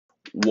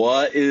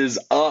What is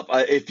up?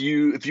 If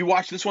you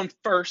watch this one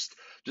first,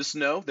 just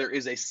know there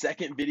is a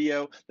second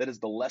video that is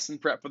the lesson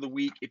prep for the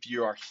week. If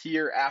you are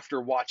here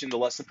after watching the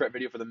lesson prep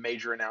video for the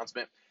major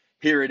announcement,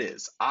 here it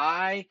is.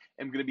 I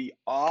am going to be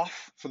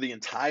off for the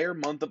entire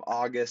month of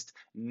August,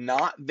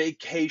 not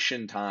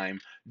vacation time,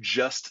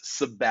 just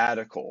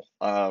sabbatical.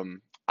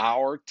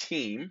 Our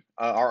team,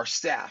 our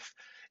staff,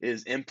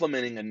 is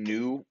implementing a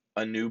new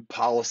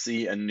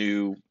policy, a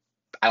new,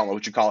 I don't know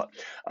what you call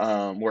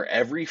it, where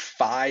every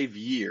 5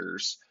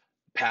 years,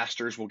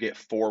 pastors will get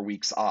 4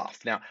 weeks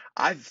off. Now,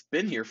 I've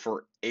been here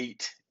for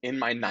eight, in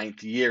my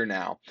ninth year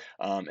now,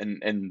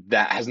 and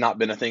that has not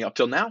been a thing up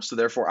till now. So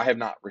therefore, I have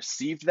not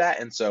received that.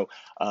 And so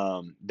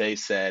they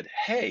said,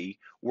 "Hey,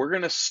 we're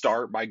going to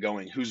start by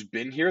going who's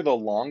been here the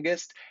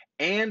longest."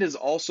 And is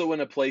also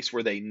in a place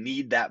where they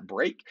need that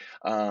break.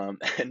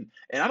 And I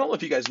don't know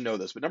if you guys know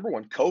this, but number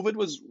one, COVID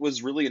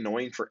was really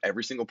annoying for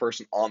every single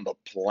person on the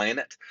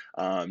planet,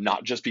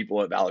 not just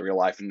people at Valley Real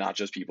Life and not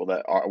just people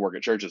that work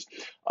at churches.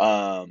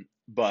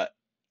 But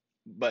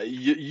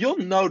you'll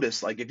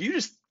notice, like, if you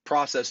just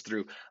process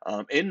through,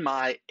 in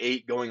my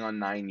 8 going on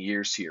 9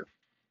 years here,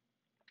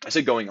 I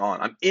say going on,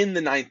 I'm in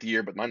the ninth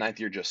year, but my ninth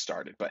year just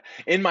started. But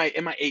in my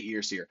 8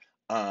 years here,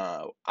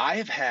 I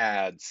have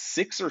had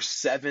 6 or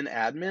 7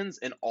 admins,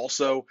 and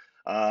also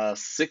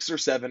 6 or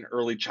 7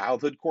 early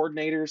childhood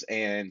coordinators,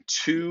 and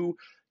 2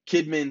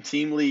 KidMin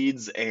team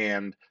leads,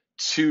 and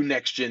 2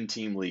 Next Gen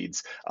team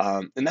leads,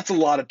 and that's a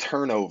lot of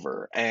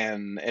turnover.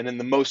 And in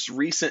the most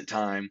recent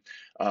time,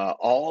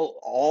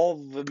 all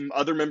the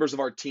other members of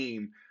our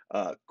team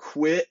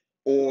quit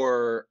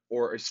or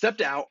stepped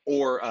out,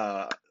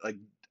 or like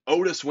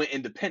Otis went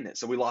independent,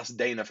 so we lost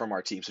Dana from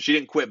our team. So she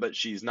didn't quit, but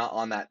she's not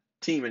on that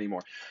team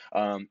anymore.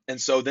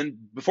 And so then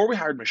before we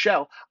hired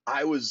Michelle,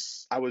 I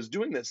was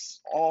doing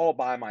this all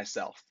by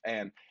myself,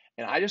 and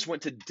I just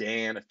went to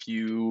Dan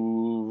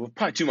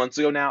probably 2 months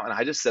ago now, and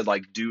I just said,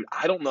 like, dude,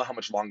 I don't know how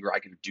much longer I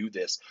can do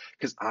this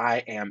because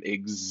I am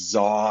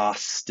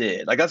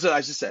exhausted. Like, that's what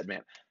I just said,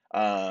 man.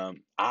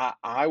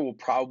 I will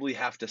probably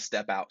have to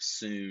step out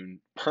soon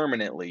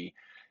permanently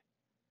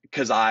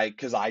because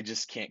I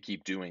just can't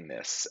keep doing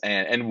this.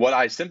 And what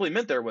I simply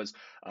meant there was,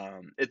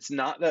 it's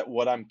not that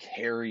what I'm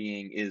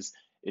carrying is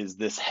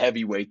this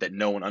heavy weight that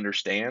no one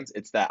understands.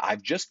 It's that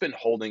I've just been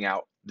holding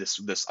out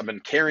this I've been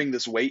carrying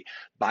this weight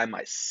by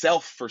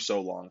myself for so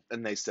long.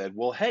 And they said,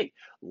 "Well, hey,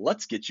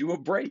 let's get you a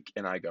break."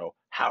 And I go,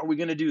 "How are we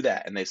going to do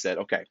that?" And they said,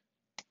 "Okay."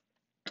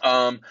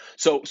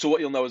 So what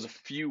you'll know is a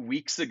few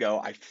weeks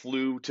ago, I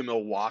flew to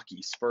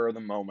Milwaukee, spur of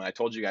the moment. I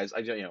told you guys,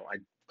 I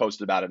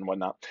posted about it and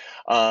whatnot.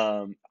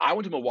 I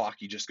went to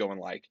Milwaukee just going,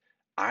 like,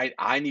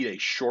 I need a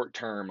short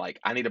term, like,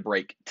 I need a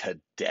break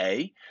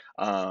today.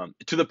 To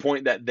the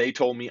point that they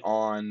told me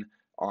on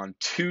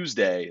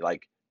Tuesday,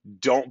 like,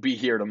 don't be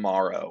here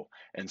tomorrow.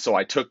 And so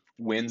I took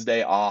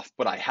Wednesday off,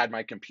 but I had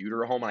my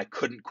computer at home and I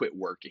couldn't quit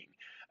working.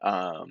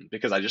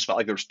 Because I just felt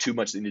like there was too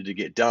much that needed to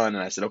get done,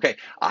 and I said, okay,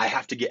 I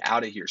have to get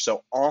out of here.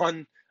 So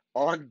on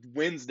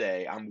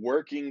Wednesday, I'm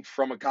working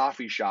from a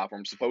coffee shop where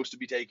I'm supposed to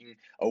be taking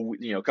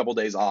a couple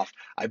days off.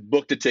 I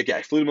booked a ticket.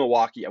 I flew to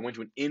Milwaukee. I went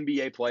to an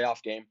NBA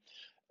playoff game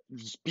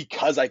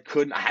because I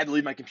couldn't. I had to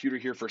leave my computer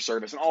here for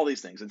service and all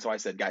these things. And so I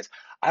said, guys,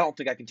 I don't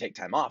think I can take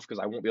time off because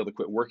I won't be able to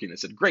quit working. They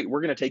said, great,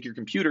 we're going to take your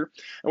computer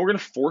and we're going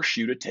to force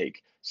you to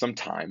take some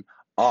time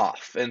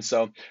off. And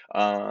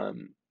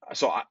um,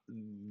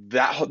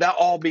 that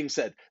all being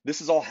said, this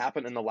has all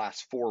happened in the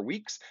last 4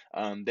 weeks.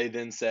 They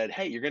then said,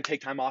 hey, you're going to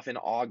take time off in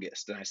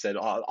August. And I said,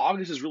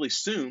 August is really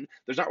soon.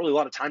 There's not really a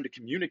lot of time to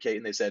communicate.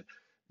 And they said,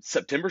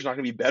 September's not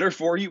going to be better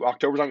for you.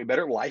 October's not going to be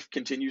better. Life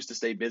continues to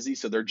stay busy.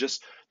 So they're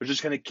just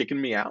kind of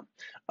kicking me out.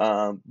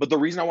 But the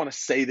reason I want to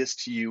say this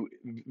to you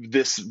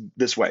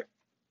this way,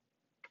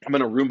 I'm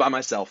in a room by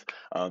myself.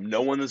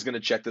 No one is going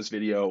to check this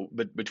video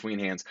between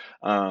hands.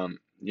 I'm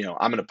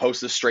going to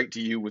post this straight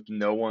to you with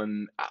no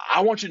one.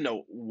 I want you to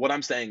know what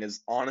I'm saying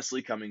is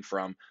honestly coming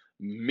from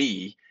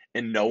me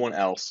and no one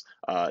else.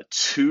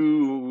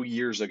 2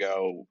 years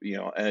ago,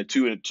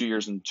 2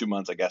 years and 2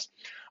 months, I guess.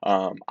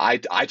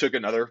 I took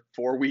another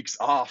 4 weeks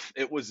off.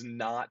 It was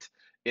not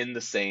in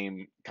the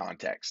same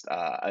context.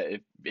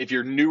 If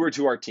you're newer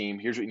to our team,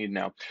 here's what you need to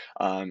know.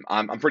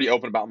 I'm pretty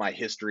open about my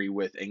history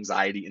with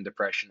anxiety and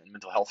depression and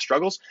mental health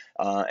struggles.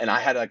 And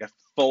I had like a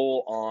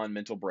full on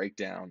mental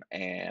breakdown,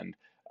 and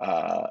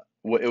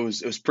it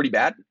was pretty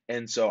bad.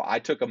 And so I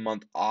took a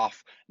month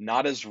off,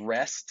 not as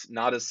rest,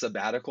 not as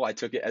sabbatical. I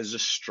took it as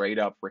just straight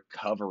up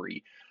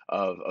recovery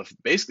of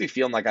basically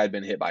feeling like I'd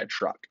been hit by a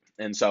truck.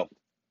 And so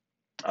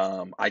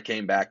I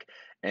came back,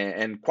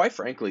 and quite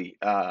frankly,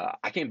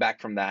 I came back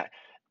from that,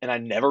 and I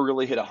never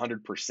really hit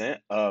 100%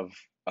 of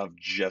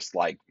just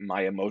like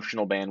my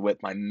emotional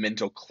bandwidth, my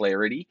mental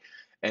clarity.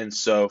 And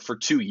so for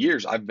 2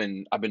 years, I've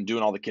been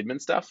doing all the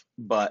Kidman stuff,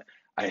 but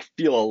I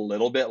feel a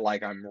little bit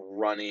like I'm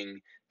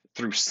running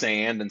through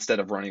sand instead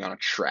of running on a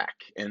track.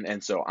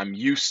 And so I'm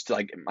used to,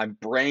 like, my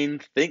brain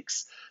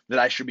thinks that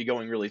I should be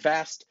going really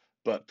fast,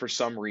 but for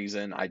some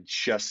reason I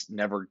just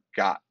never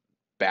got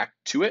back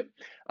to it,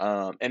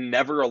 and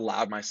never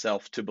allowed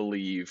myself to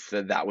believe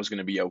that that was going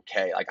to be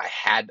okay. Like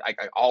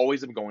I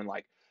always am going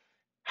like,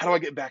 how do I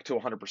get back to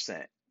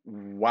 100%,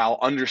 while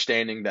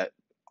understanding that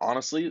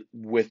honestly,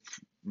 with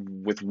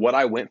what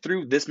I went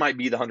through, this might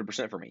be the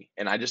 100% for me,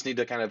 and I just need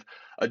to kind of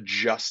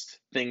adjust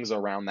things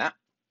around that.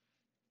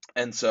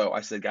 And so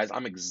I said, guys,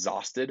 I'm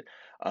exhausted,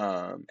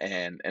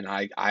 and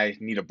I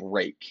need a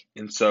break.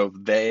 And so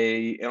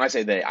they, and I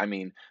say they, I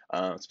mean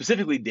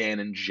specifically Dan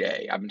and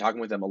Jay. I've been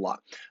talking with them a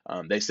lot.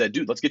 They said,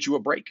 dude, let's get you a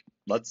break.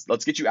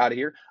 Let's get you out of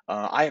here.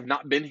 I have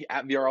not been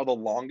at VRL the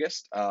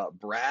longest.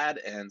 Brad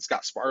and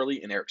Scott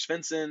Sparley and Eric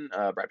Svensson,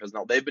 Brad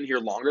Pesnell, they've been here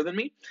longer than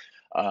me.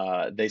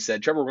 They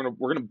said, Trevor,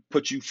 we're gonna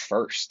put you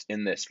first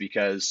in this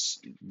because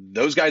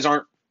those guys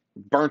aren't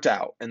burnt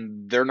out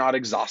and they're not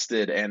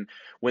exhausted. And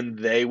when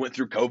they went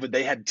through COVID,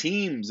 they had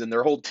teams and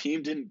their whole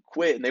team didn't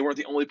quit and they weren't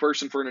the only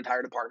person for an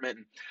entire department.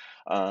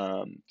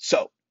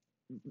 So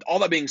all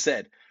that being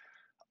said,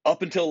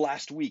 up until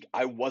last week,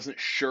 I wasn't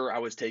sure I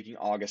was taking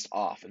August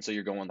off. And so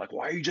you're going like,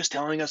 why are you just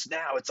telling us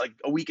now? It's like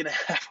a week and a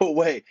half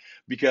away.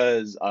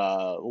 Because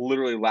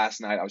literally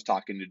last night I was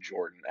talking to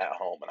Jordan at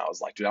home and I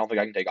was like, dude, I don't think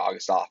I can take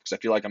August off because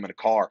I feel like I'm in a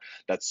car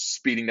that's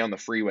speeding down the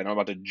freeway and I'm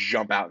about to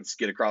jump out and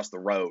skid across the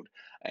road.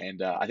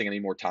 And I think I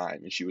need more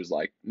time. And she was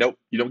like, nope,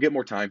 you don't get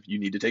more time. You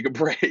need to take a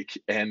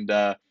break. And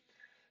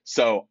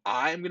so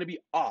I'm going to be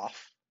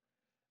off.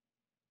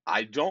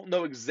 I don't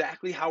know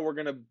exactly how we're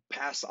going to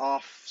pass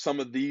off some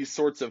of these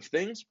sorts of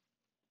things,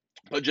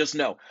 but just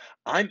know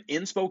I'm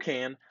in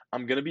Spokane.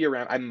 I'm going to be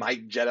around. I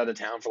might jet out of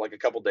town for like a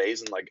couple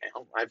days and like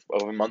I have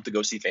a month to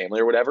go see family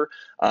or whatever.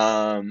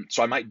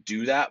 So I might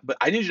do that, but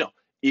I need to know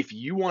if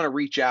you want to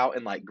reach out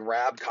and like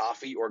grab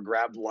coffee or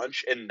grab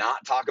lunch and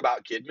not talk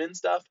about Kidman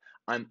stuff.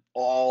 I'm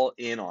all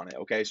in on it.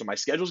 Okay. So my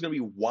schedule is going to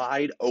be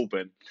wide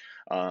open.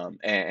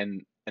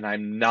 And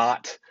I'm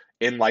not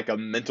in like a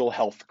mental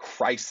health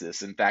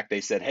crisis. In fact, they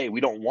said, hey,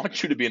 we don't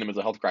want you to be in a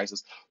mental health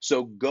crisis.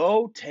 So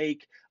go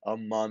take a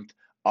month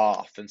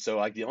off. And so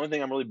like the only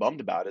thing I'm really bummed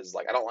about is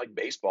like I don't like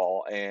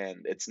baseball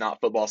and it's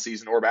not football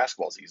season or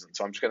basketball season.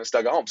 So I'm just gonna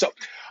stuck at home. So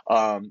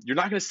you're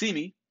not gonna see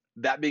me.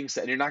 That being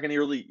said, you're not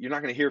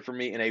gonna hear from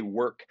me in a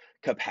work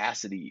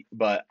capacity,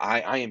 but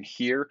I am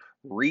here.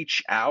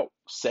 Reach out,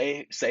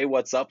 say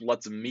what's up,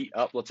 let's meet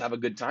up, let's have a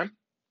good time.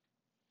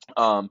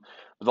 But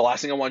the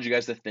last thing I wanted you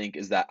guys to think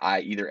is that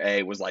I either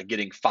A was like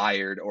getting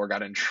fired or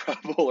got in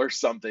trouble or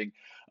something,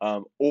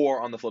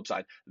 or on the flip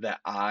side that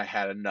I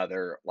had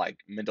another like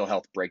mental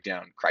health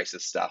breakdown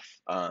crisis stuff.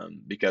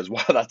 Because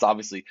while that's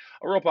obviously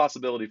a real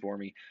possibility for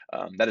me,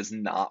 that is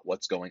not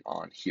what's going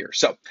on here.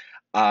 So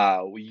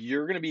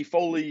you're going to be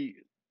fully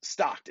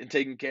stocked and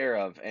taken care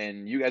of,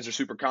 and you guys are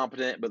super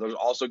competent. But there's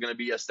also going to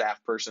be a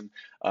staff person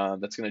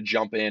that's going to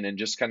jump in and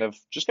just kind of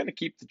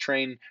keep the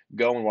train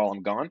going while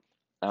I'm gone.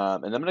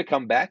 And I'm going to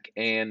come back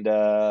and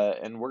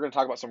we're going to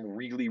talk about some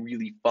really,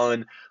 really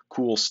fun,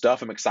 cool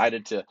stuff. I'm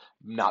excited to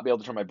not be able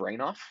to turn my brain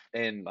off.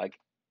 And like,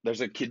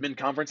 there's a Kidman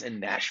conference in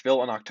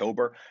Nashville in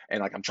October, and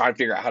like I'm trying to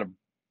figure out how to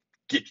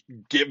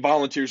get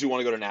volunteers who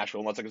want to go to Nashville.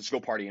 And let's like let's go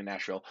party in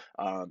Nashville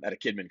at a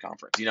Kidman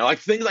conference. Like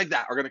things like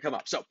that are going to come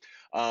up. So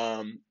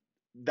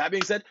that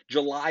being said,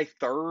 July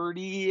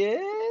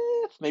 30th,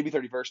 maybe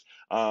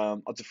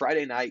 31st. It's a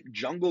Friday night.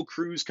 Jungle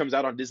Cruise comes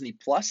out on Disney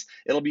Plus.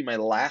 It'll be my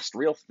last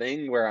real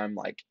thing where I'm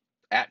like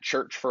at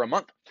church for a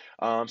month.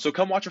 So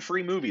come watch a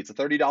free movie. It's a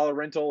 $30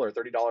 rental or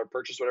 $30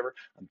 purchase, whatever.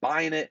 I'm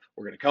buying it.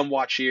 We're gonna come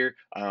watch here.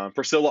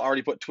 Priscilla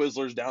already put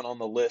Twizzlers down on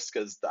the list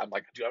because I'm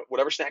like,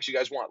 whatever snacks you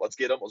guys want, let's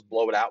get them. Let's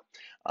blow it out.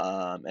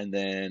 And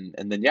then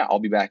yeah, I'll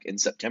be back in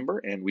September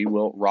and we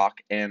will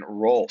rock and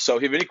roll. So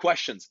if you have any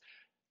questions,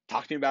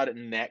 talk to me about it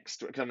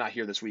next, because I'm not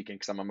here this weekend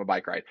because I'm on my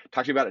bike ride.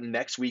 Talk to me about it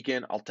next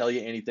weekend. I'll tell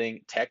you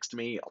anything. Text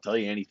me. I'll tell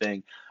you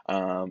anything.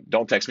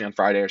 Don't text me on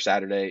Friday or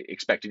Saturday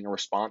expecting a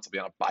response. I'll be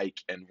on a bike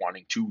and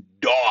wanting to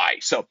die.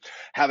 So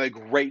have a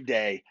great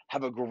day.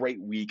 Have a great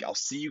week. I'll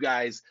see you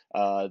guys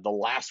the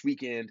last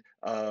weekend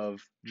of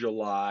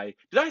July.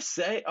 Did I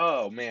say?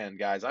 Oh, man,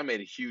 guys, I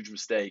made a huge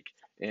mistake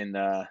in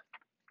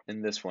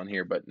this one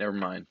here, but never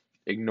mind.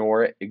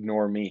 Ignore it.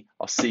 Ignore me.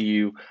 I'll see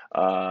you.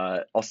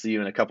 I'll see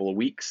you in a couple of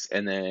weeks,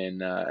 and then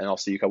and I'll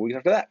see you a couple weeks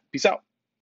after that. Peace out.